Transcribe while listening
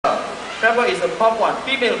Pepper is a one,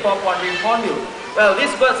 female one with hornbill. Well,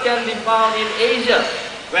 these birds can be found in Asia.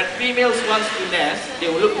 When females want to nest, they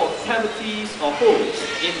will look for cavities or holes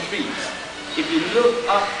in trees. If you look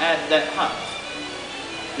up at that hut,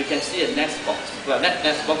 you can see a nest box. Well, that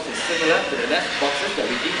nest box is similar to the nest boxes that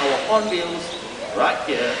we give our hornbills right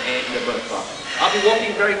here in the bird park. I'll be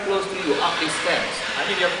walking very close to you up these steps. I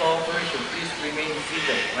need your cooperation. Please remain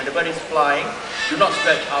seated. When the bird is flying, do not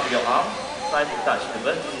stretch out your arm. Try to touch the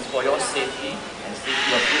bird. This is for your safety and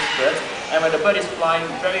safety of this bird. And when the bird is flying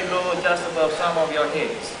very low, just above some of your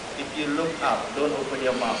heads, if you look up, don't open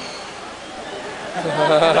your mouth.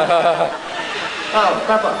 Oh,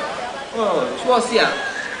 Papa. Oh, 说下，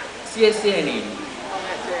谢谢你.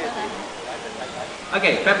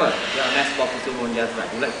 Okay, Pepper, your nest box is over on the other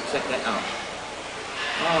side. Would you like to check that out?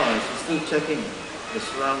 Oh, she's still checking the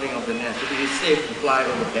surrounding of the nest. If it is safe to fly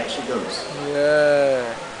over, there she goes. Yeah.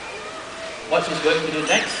 What she's going to do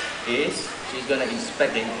next is she's going to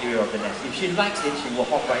inspect the interior of the nest. If she likes it, she will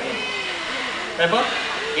hop right in. Pepper,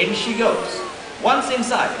 in she goes. Once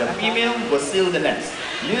inside, the female will seal the nest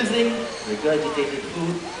using regurgitated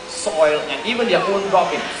food, soil, and even their own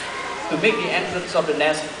droppings to make the entrance of the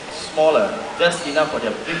nest smaller, just enough for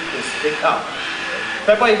their beak to stick out.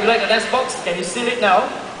 Pepper, if you like the nest box, can you seal it now?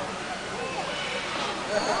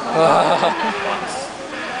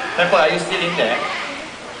 Pepper, are you still in there?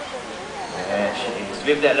 There she is.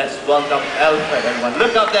 With that, let's welcome Alfred, everyone.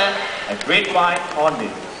 Look up there, a great white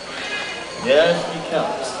hornbill. There he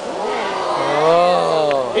comes.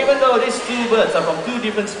 Oh. Even though these two birds are from two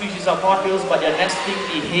different species of hornbills, but their nesting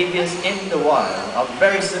behaviors in the wild are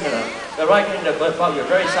very similar. So right here in the bird park, we are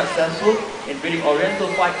very successful in breeding oriental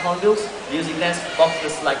white hornbills using nest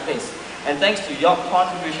boxes like this. And thanks to your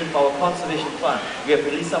contribution for our conservation fund, we have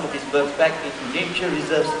released some of these birds back into nature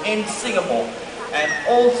reserves in Singapore and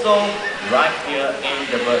also right here in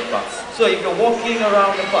the bird parks. So if you're walking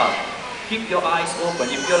around the park, keep your eyes open.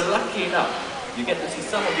 If you're lucky enough, you get to see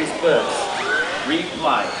some of these birds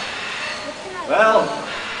refly. Well,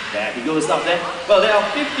 there he goes up there. Well, there are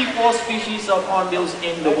 54 species of hornbills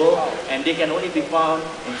in the world, and they can only be found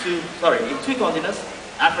in two continents,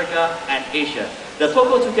 Africa and Asia. The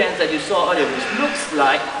cocoa toucans that you saw earlier, which looks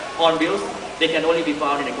like hornbills, they can only be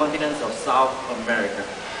found in the continents of South America.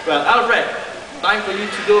 Well, Alfred, time for you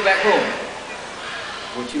to go back home.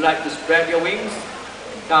 Would you like to spread your wings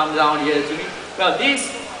and come down here to me? Well, these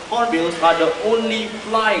hornbills are the only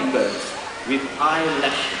flying birds with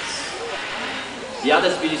eyelashes. The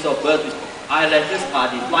other species of birds with eyelashes are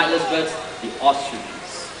the flightless birds, the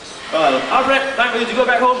ostriches. Well, Alfred, time for you to go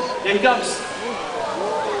back home. Here he comes.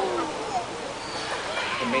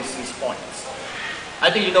 He makes his points. I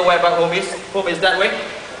think you know where back home is. Home is that way.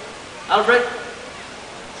 Alfred?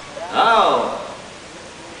 Oh.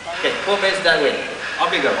 Okay, home is that way.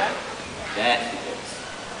 Off you go. There he is.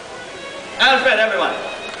 Alfred, everyone.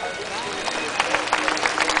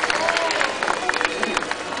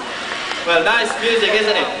 Well, nice music,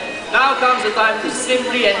 isn't it? Now comes the time to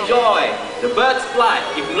simply enjoy the bird's flight.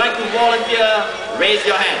 If you'd like to volunteer, raise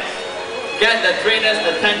your hands. Get the trainer's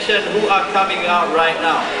attention who are coming out right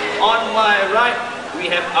now. On my right,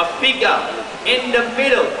 we have Afika. In the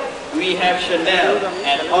middle, we have Chanel.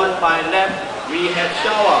 And on my left, we have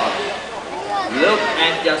Shawa. Look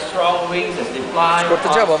at their strong wings as they fly.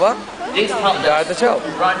 This helps them to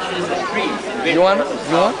branches and trees in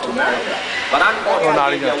America. But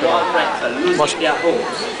unfortunately, their wild friends are losing their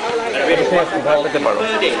homes. And we have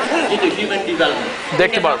into human development. We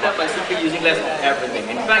can help them by simply using less of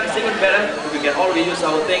everything. In fact, it's even better if we can all reuse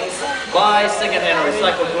our things, buy second-hand or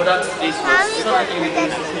recycled products. This will certainly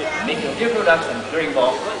reduce making new products and clearing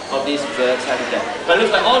more of these birds' habitat. But it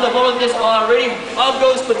looks like all the volunteers are ready. Off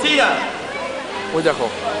goes Patina.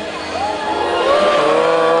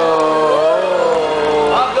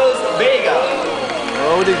 Off goes Vega.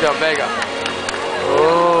 Vega.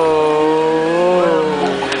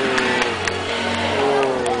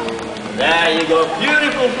 There you go.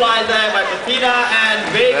 Beautiful fly there by Patina and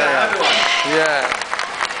Vega, everyone. Yeah.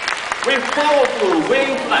 With powerful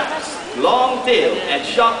wing flaps, long tail and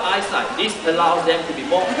sharp eyesight, this allows them to be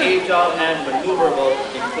more agile and maneuverable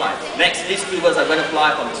in flight. Next, these two birds are going to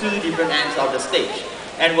fly from two different ends of the stage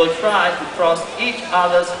and will try to cross each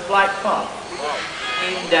other's flight path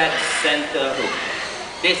in that center hoop.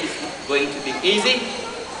 This is going to be easy.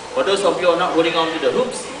 For those of you who are not holding on to the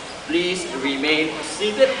hoops, please remain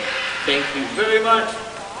seated. Thank you very much.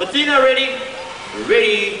 Patina ready?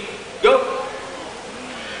 Ready, go.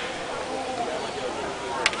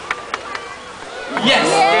 Yes!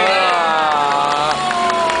 Yeah.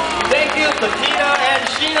 Thank you, Patina and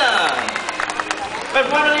Sheena. But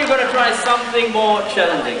finally, we're going to try something more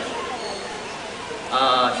challenging.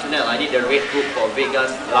 Chanel, I need the red book for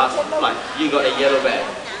Vegas last flight. You got a yellow bag.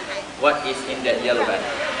 What is in that yellow bag?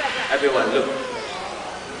 Everyone, look.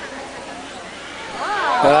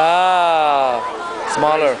 Ah,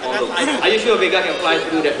 smaller. Are you sure Vega can fly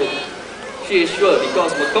through that hook? She is sure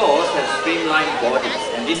because macaws have streamlined bodies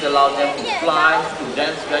and this allows them to fly through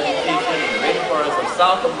dense vegetation in the rainforests of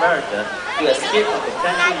South America to escape from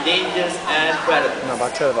potential dangers and predators. না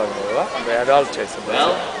বাচ্চাদের পাবে বাবা আমরা adult চাইছি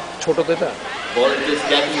Well, ছোট তো এটা volunteers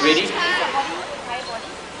getting ready.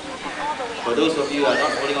 For those of you who are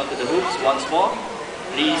not holding onto the hooks, once more,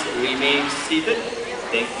 please remain seated.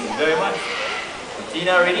 Thank you very much.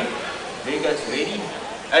 Tina ready? Vegas ready?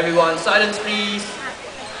 Everyone, silence please.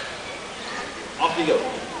 Off we go.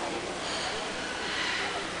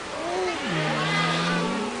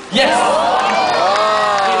 Yes!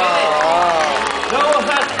 No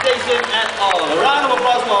hesitation at all. A round of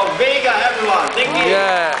applause for Vega, everyone. Thank you.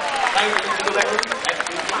 Yeah. Thank you.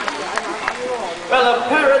 Well, a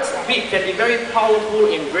parrot's beak can be very powerful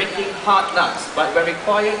in breaking hard nuts, but when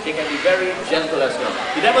required, they can be very gentle as well.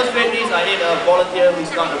 To demonstrate this, I need a volunteer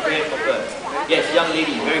who's not afraid of birds. Yes, young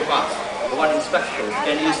lady, very fast. The one in spectacles.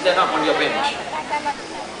 Can you stand up on your bench?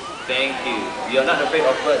 Thank you. You're not afraid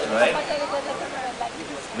of birds, right?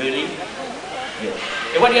 Really? Good.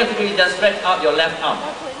 And what you have to do is just stretch out your left arm.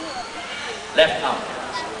 Left arm.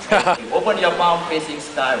 You open your palm facing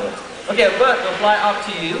skyward. Okay, a bird will fly up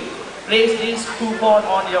to you. Place this coupon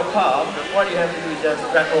on your palm. What you have to do is just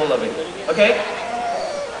grab hold of it. Okay?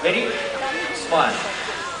 Ready? Smile.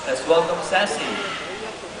 Let's welcome Sassy.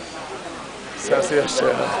 Sassy আসছে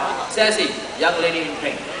Sassy, young lady in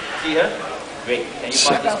pink. See her? Great. Can you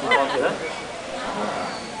pass this coupon to her?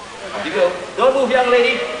 Off you go. Don't move, young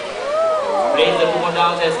lady. Place the coupon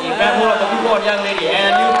down, Sassy. Grab hold of the coupon, young lady,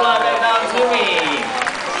 and you fly back down to me.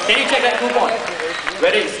 Can you check that coupon?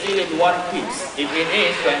 Whether it's still in one piece. If it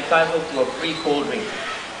is, you're entitled to a free cold drink.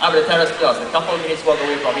 I'm the terrace kiosk, a couple of minutes walk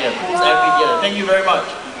away from here. Pools Amphitheatre. Thank you very much.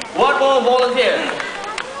 One more volunteer.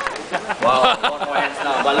 Wow, one more hands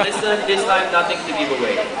now. But listen, this time nothing to give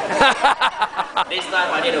away. This time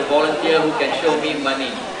I need a volunteer who can show me money.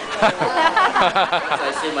 Once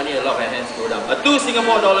I say money, a lot of hands go down. A $2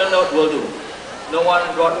 Singapore note will do. No one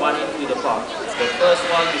brought money to the park. The first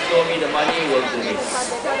one to show me the money will do this.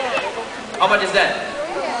 How much is that?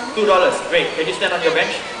 $2. Great. Can you stand on your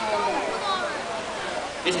bench?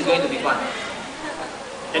 This is going to be fun.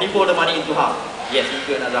 Can you fold the money into half? Yes,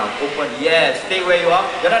 into another half. Open. Yes. Stay where you are.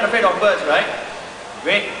 You're not afraid of birds, right?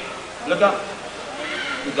 Great. Look up.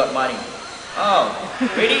 You got money. Oh.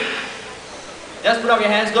 Ready? Just put up your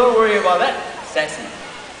hands. Don't worry about that. Sexy.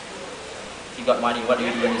 You got money. What do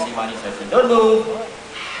you do when you see money, Sexy? Don't move.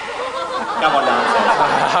 Come on down, Sexy.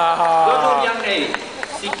 Don't move, young lady.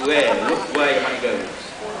 Sit where? Look where your money goes.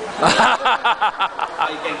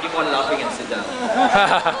 You can keep on laughing and sit down.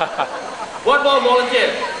 One more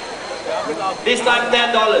volunteer. This time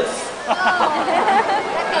 $10.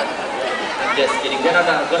 I'm just kidding. We're not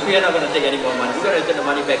going to take any more money. We're going to return the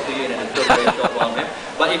money back to you in a very short while.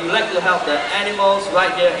 But if you'd like to help the animals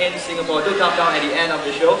right here in Singapore, do come down at the end of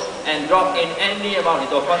the show and drop in any amount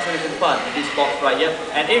into a conservation fund in this box right here.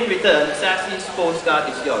 And in return, Sassy's postcard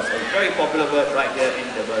is yours. A very popular bird right here in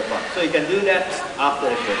the bird park. So you can do that after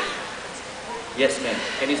the show. Yes, ma'am.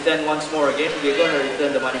 Can you stand once more again? We're going to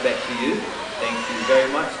return the money back to you. Thank you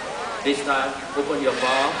very much. This time, open your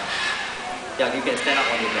palm. Yeah, you can stand up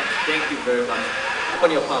on your bench. Thank you very much.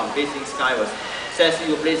 Open your palm, facing skywards. Sassy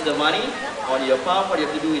will place the money on your palm. What you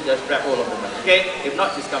have to do is just grab hold of the money. Okay? If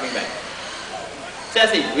not, she's coming back.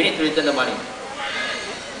 Sassy, we need to return the money.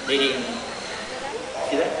 Lady,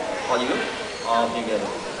 see that? All you go? All together.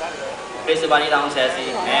 Place the money down,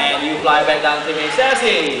 Sassy, and you fly back down to me.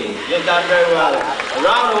 Sassy, you've done very well. A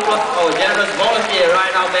round of applause for our generous volunteer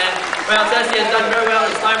right now, man. Well, Sassy has done very well.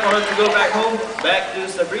 It's time for her to go back home. Back to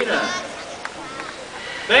Sabrina.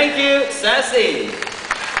 Thank you, Sassy.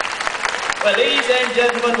 Well, ladies and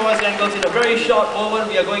gentlemen, boys and girls, in a very short moment,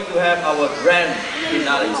 we are going to have our grand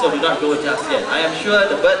finale. So do not go just yet. I am sure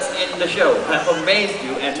the birds in the show have amazed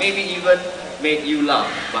you and maybe even made you laugh.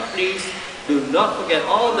 But please, do not forget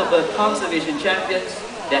all the bird conservation champions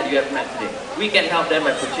that you have met today. We can help them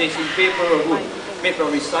by purchasing paper or wood made from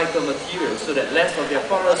recycled materials so that less of their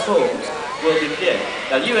forest homes will be cleared.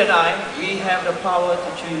 Now you and I, we have the power to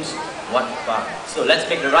choose what park. So let's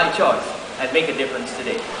make the right choice and make a difference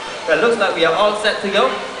today. Well, it looks like we are all set to go.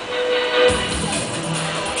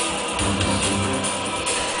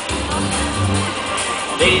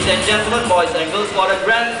 Ladies and gentlemen, boys and girls, for the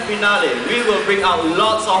grand finale, we will bring out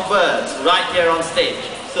lots of birds right here on stage.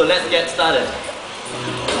 So let's get started.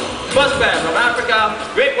 First pair from Africa,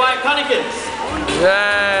 great white pelicans.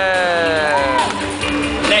 Yeah.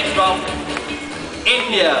 Next from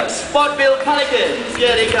India, spot-billed pelicans.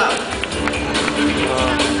 Here they come.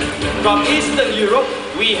 From Eastern Europe,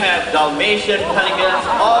 we have Dalmatian pelicans.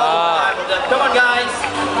 All five of them. Come on, guys.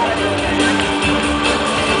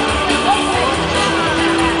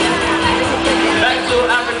 Back to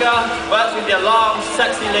Africa, birds with their long,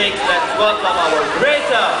 sexy legs. Let's welcome our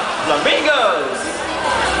greater flamingos.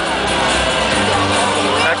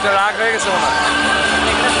 Actor आगे के सोना.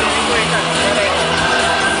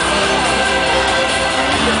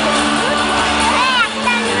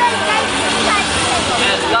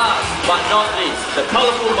 And last but not least, the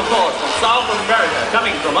colorful macaws from South America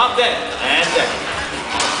coming from up there and there.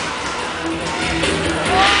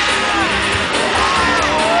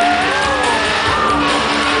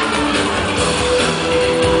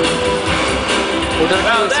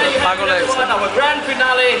 Well, there you have it, everyone, our grand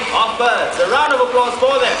finale of birds. A round of applause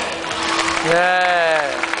for them. Yeah.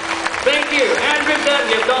 Thank you. And with that,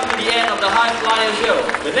 we have come to the end of the High Flyer show.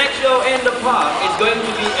 The next show in the park is going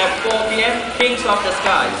to be at 4 p.m. Kings of the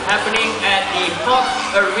Skies, happening at the Hot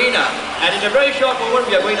Arena. And in a very short moment,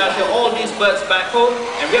 we are going to show all these birds back home,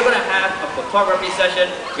 and we are going to have a photography session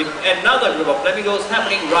with another group of flamingos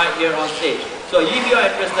happening right here on stage. So if you are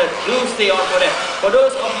interested, do stay on for that. For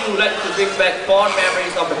those of you who like to bring back fond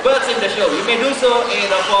memories of the birds in the show, you may do so in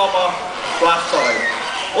the form of plush toys.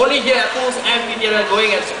 Only here at Pools Amphitheatre,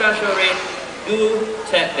 going at special rate. Do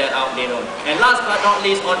check that out later on. And last but not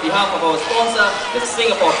least, on behalf of our sponsor, the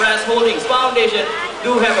Singapore Press Holdings Foundation,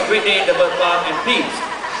 do have a great day in the bird park, and please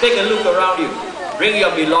take a look around you. Bring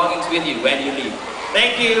your belongings with you when you leave.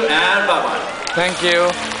 Thank you and bye-bye. Thank you.